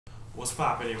What's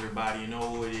poppin', everybody? You know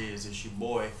who it is. It's your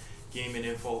boy, Gaming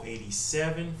Info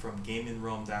 87 from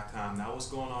GamingRoom.com. Now, what's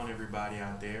going on, everybody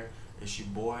out there? It's your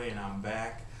boy, and I'm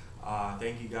back.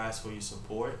 Thank you guys for your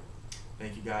support.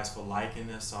 Thank you guys for liking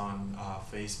us on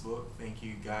Facebook. Thank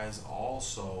you guys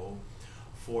also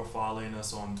for following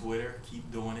us on Twitter. Keep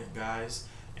doing it, guys.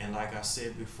 And like I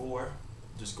said before,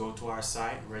 just go to our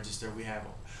site, register. We have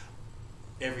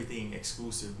everything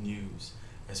exclusive news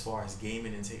as far as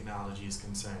gaming and technology is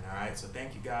concerned. All right, so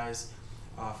thank you guys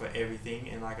for everything.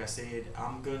 And like I said,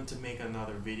 I'm going to make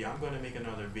another video.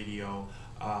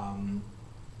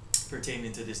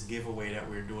 Pertaining to this giveaway that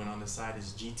we're doing on the site.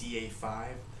 Is GTA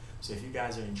 5. So if you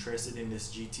guys are interested in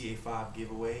this GTA 5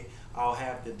 giveaway, I'll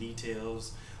have the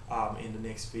details in the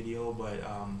next video. But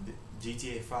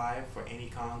GTA 5 for any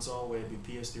console, whether it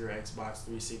be PS3 or Xbox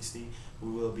 360, we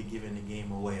will be giving the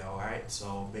game away. All right,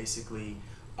 so basically,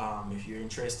 if you're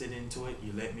interested into it,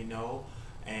 you let me know,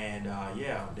 and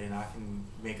yeah, then I can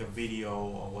make a video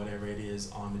or whatever it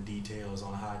is on the details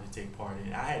on how to take part in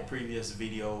it. I had previous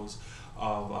videos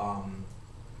of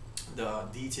the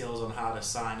details on how to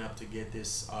sign up to get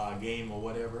this game or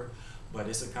whatever, but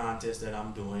it's a contest that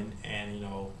I'm doing, and you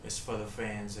know, it's for the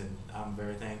fans, and I'm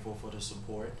very thankful for the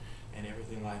support and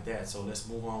everything like that. So let's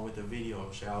move on with the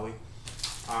video, shall we?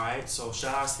 Alright, so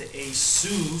shout outs to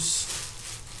ASUS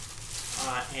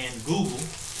and Google.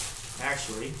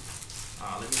 Actually,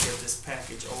 let me get this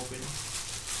package open.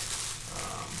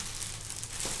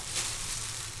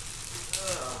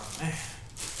 Man.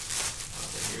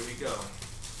 Okay, here we go.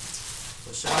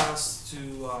 So shout outs to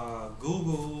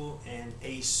Google and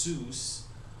ASUS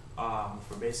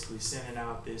for basically sending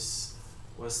out this,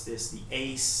 what's this, the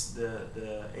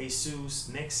ASUS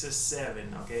Nexus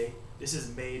 7. Okay, this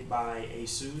is made by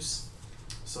ASUS.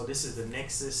 So this is the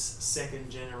Nexus 2nd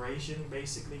generation,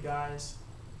 basically, guys.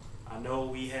 I know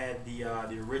we had the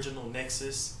original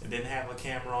Nexus. It didn't have a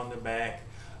camera on the back.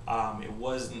 It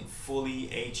wasn't fully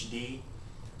HD.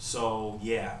 So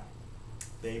yeah,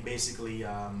 they basically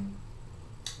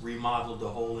remodeled the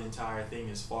whole entire thing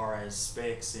as far as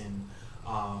specs and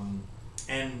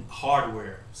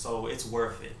hardware. So it's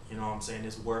worth it. You know what I'm saying?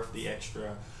 It's worth the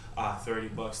extra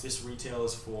 $30. This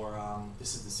retails for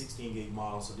this is the 16 gig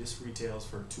model, so this retails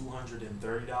for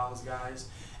 $230, guys.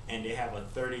 And they have a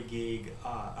 32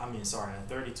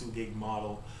 gig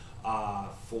model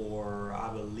for, I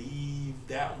believe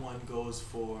that one goes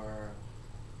for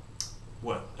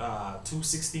what,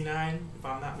 $269 if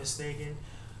I'm not mistaken.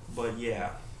 But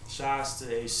yeah, shouts to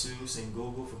ASUS and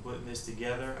Google for putting this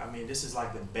together. I mean, this is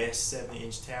like the best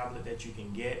 7-inch tablet that you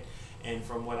can get, and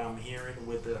from what I'm hearing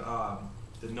with the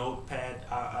notepad,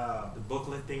 the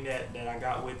booklet thing that I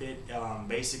got with it,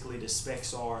 basically the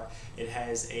specs are, it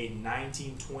has a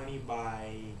 1920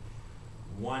 by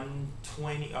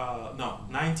 120,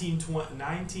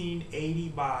 1980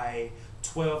 by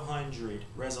 1200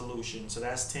 resolution. So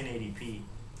that's 1080p.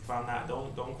 If I'm not,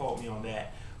 don't quote me on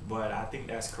that, but I think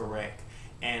that's correct.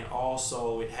 And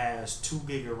also it has 2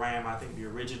 gig of RAM. I think the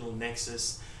original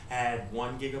Nexus had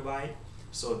 1 gigabyte.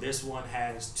 So this one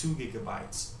has 2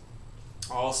 gigabytes.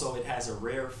 Also, it has a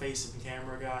rear facing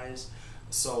camera, guys,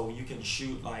 so you can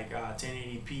shoot like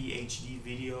 1080p HD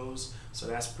videos, so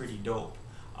that's pretty dope.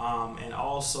 And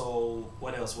also,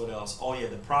 what else? Oh yeah,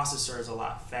 the processor is a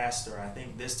lot faster. I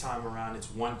think this time around it's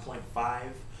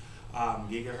 1.5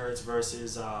 gigahertz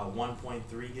versus 1.3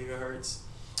 gigahertz.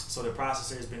 So the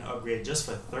processor has been upgraded just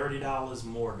for $30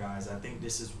 more, guys. I think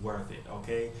this is worth it,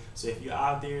 okay? So if you're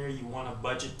out there, you want a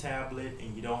budget tablet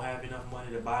and you don't have enough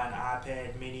money to buy an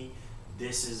iPad mini,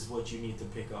 this is what you need to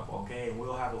pick up, okay? And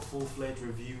we'll have a full-fledged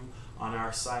review on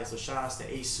our site. So shout outs to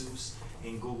ASUS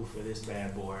and Google for this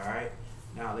bad boy, all right?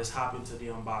 Now let's hop into the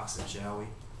unboxing, shall we?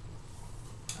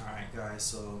 All right, guys,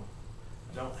 so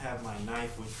I don't have my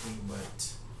knife with me,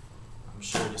 but I'm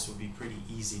sure this will be pretty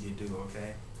easy to do,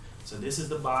 okay? So this is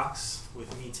the box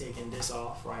with me taking this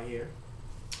off right here.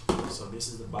 So this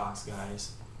is the box,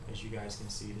 guys. As you guys can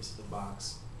see, this is the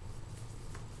box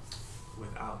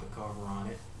without the cover on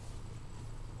it.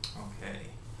 Okay,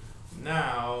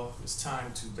 now it's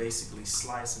time to basically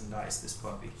slice and dice this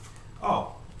puppy.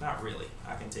 Oh, not really.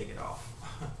 I can take it off.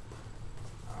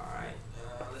 Alright,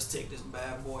 let's take this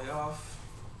bad boy off.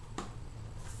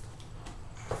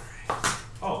 Alright.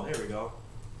 Oh, there we go.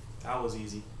 That was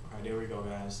easy. Alright, there we go,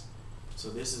 guys. So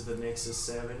this is the Nexus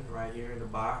 7 right here in the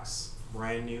box.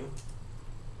 Brand new.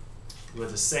 It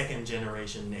was a 2nd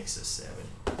generation Nexus 7.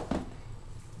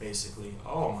 Basically,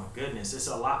 oh my goodness, it's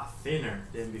a lot thinner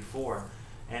than before,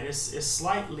 and it's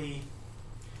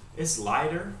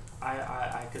lighter.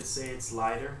 I could say it's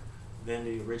lighter than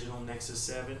the original Nexus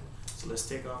 7. So let's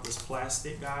take off this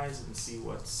plastic, guys, and see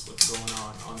what's going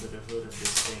on under the hood of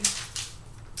this thing.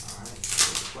 All right,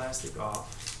 take the plastic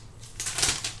off.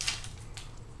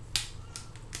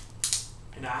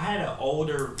 And I had an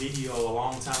older video a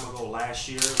long time ago last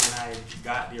year when I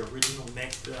got the original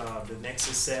the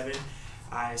Nexus 7.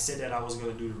 I said that I was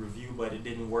going to do the review, but it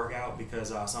didn't work out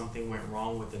because something went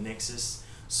wrong with the Nexus.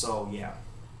 So yeah.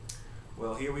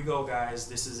 Well, here we go, guys.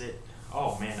 This is it.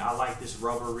 Oh man, I like this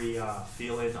rubbery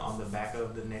feeling on the back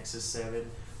of the Nexus 7.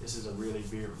 This is a really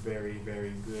very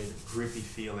good grippy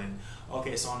feeling.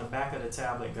 Okay, so on the back of the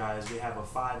tablet, guys, we have a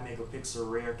 5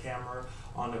 megapixel rear camera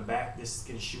on the back. This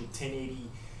can shoot 1080p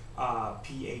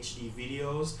HD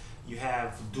videos. You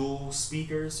have dual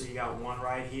speakers, so you got one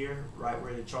right here, right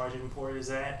where the charging port is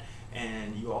at,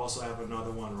 and you also have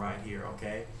another one right here.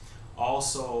 Okay.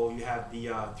 Also, you have the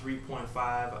 3.5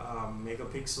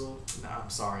 megapixel, no, I'm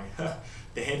sorry,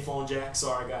 the headphone jack,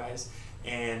 sorry guys.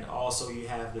 And also you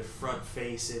have the front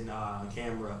facing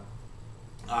camera.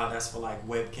 That's for like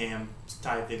webcam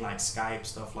type thing, like Skype,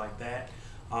 stuff like that.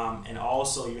 And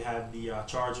also you have the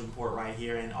charging port right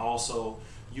here, and also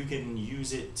you can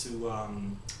use it to,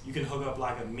 you can hook up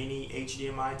like a mini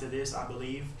HDMI to this, I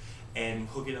believe, and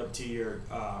hook it up to your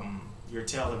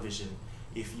television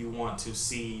if you want to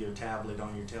see your tablet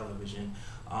on your television.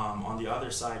 On the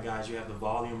other side, guys, you have the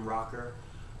volume rocker,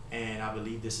 and I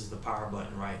believe this is the power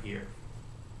button right here.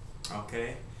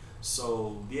 Okay,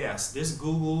 so yes, this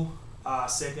Google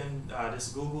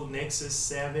Nexus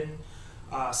 7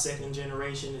 second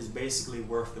generation is basically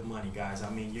worth the money, guys. I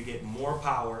mean, you get more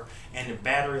power, and the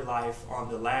battery life on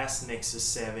the last Nexus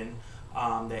 7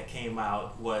 that came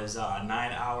out was 9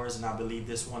 hours, and I believe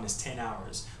this one is 10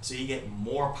 hours. So you get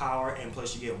more power, and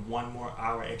plus you get 1 more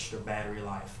hour extra battery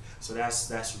life. So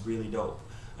that's really dope.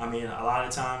 I mean, a lot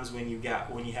of times when you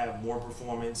have more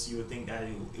performance, you would think that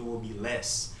it will be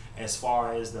less as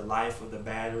far as the life of the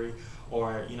battery.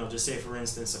 Or, you know, just say for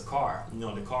instance a car. You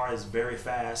know, the car is very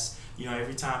fast. You know,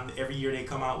 every year they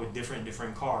come out with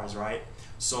different cars, right?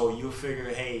 So you'll figure,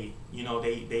 hey, you know,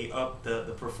 they up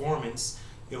the performance.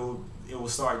 It will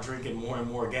start drinking more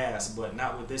and more gas, but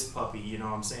not with this puppy. You know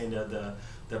what I'm saying?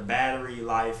 The battery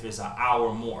life is an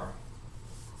hour more.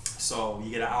 So you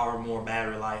get an hour more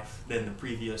battery life than the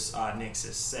previous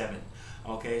Nexus 7.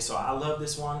 Okay, so I love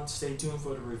this one. Stay tuned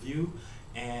for the review.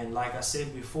 And like I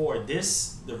said before,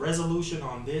 the resolution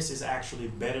on this is actually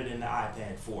better than the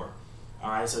iPad 4.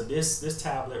 Alright, so this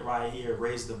tablet right here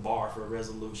raised the bar for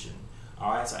resolution.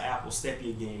 Alright, so Apple, step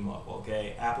your game up,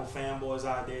 okay? Apple fanboys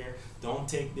out there, don't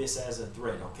take this as a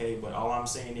threat, okay? But all I'm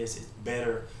saying is it's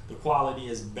better. The quality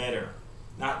is better.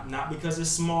 Not because it's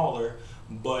smaller,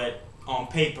 but on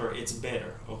paper it's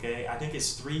better, okay? I think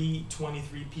it's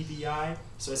 323 ppi,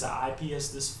 so it's an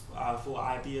full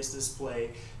IPS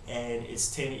display, and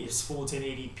it's full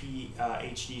 1080p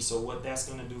HD. So what that's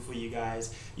going to do for you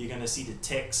guys, you're going to see the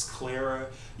text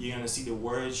clearer, you're going to see the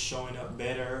words showing up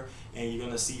better, and you're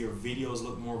going to see your videos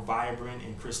look more vibrant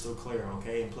and crystal clear,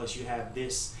 okay? And plus you have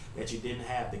this that you didn't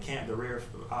have, the rear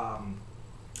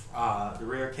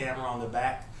camera on the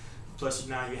back. Plus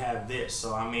now you have this.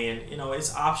 So I mean, you know,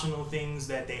 it's optional things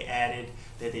that they added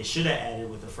that they should have added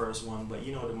with the first one, but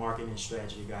you know, the marketing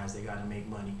strategy, guys, they got to make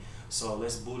money. So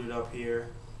let's boot it up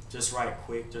here just right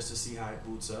quick, just to see how it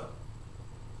boots up.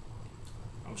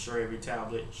 I'm sure every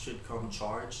tablet should come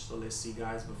charged, so let's see,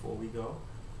 guys, before we go.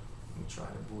 Let me try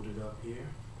to boot it up here.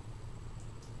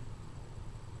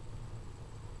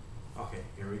 Okay,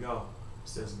 here we go. It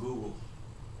says Google.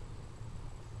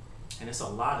 And it's a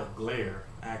lot of glare,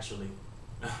 actually.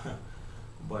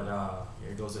 But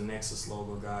here goes the Nexus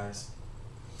logo, guys.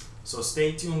 So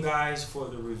stay tuned, guys, for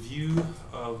the review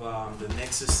of the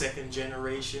Nexus second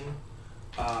generation.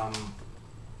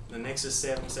 The Nexus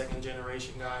 7 second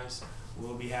generation, guys.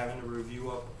 We'll be having a review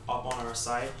up on our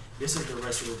site. This is the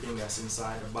rest of the thing that's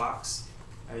inside the box.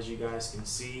 As you guys can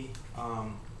see,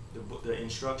 the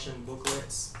instruction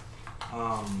booklets,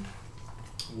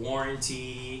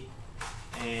 warranty,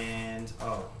 and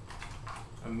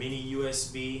a mini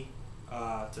USB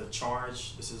to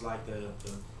charge. This is like the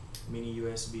mini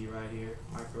USB right here,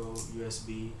 micro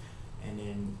USB, and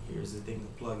then here's the thing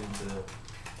to plug into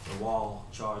the wall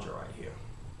charger right here.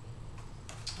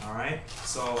 Alright,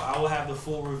 so I will have the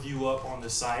full review up on the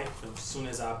site as soon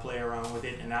as I play around with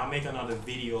it, and I'll make another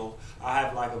video. I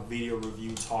have like a video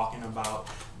review talking about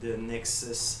the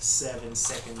Nexus 7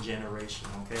 second generation,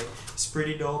 okay? It's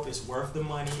pretty dope. It's worth the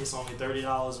money. It's only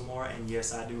 $30 more, and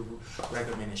yes, I do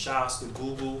recommend it. Shout outs to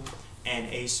Google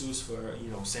and Asus for, you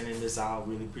know, sending this out.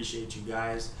 Really appreciate you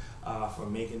guys for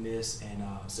making this and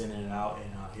sending it out.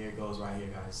 And here it goes right here,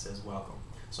 guys. It says welcome.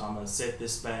 So I'm gonna set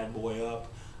this bad boy up.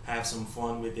 have some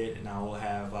fun with it, and I will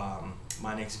have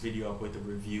my next video up with a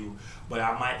review. But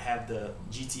I might have the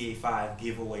GTA 5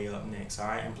 giveaway up next,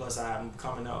 alright? And plus I'm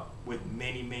coming up with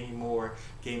many more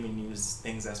gaming news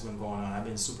things that's been going on. I've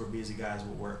been super busy, guys,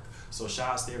 with work. So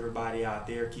shout outs to everybody out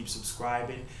there. Keep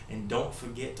subscribing, and don't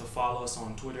forget to follow us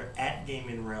on Twitter at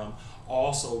Gaming Realm.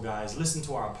 Also, guys, listen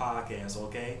to our podcast,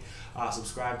 okay?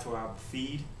 Subscribe to our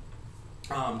feed.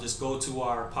 Just go to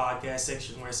our podcast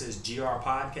section where it says GR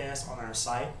Podcast on our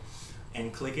site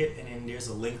and click it, and then there's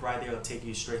a link right there. It'll take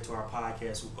you straight to our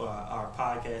podcast. Our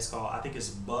podcast called, I think it's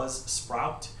Buzz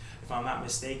Sprout, if I'm not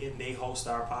mistaken. They host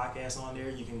our podcast on there.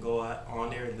 You can go on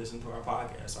there and listen to our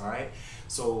podcast, all right?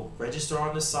 So register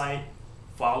on the site,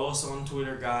 follow us on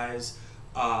Twitter, guys,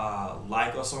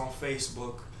 like us on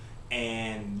Facebook,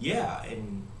 and yeah,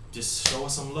 and just show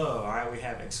us some love, all right? We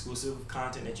have exclusive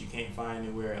content that you can't find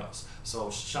anywhere else. So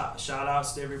shout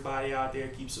outs to everybody out there.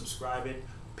 Keep subscribing.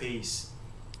 Peace.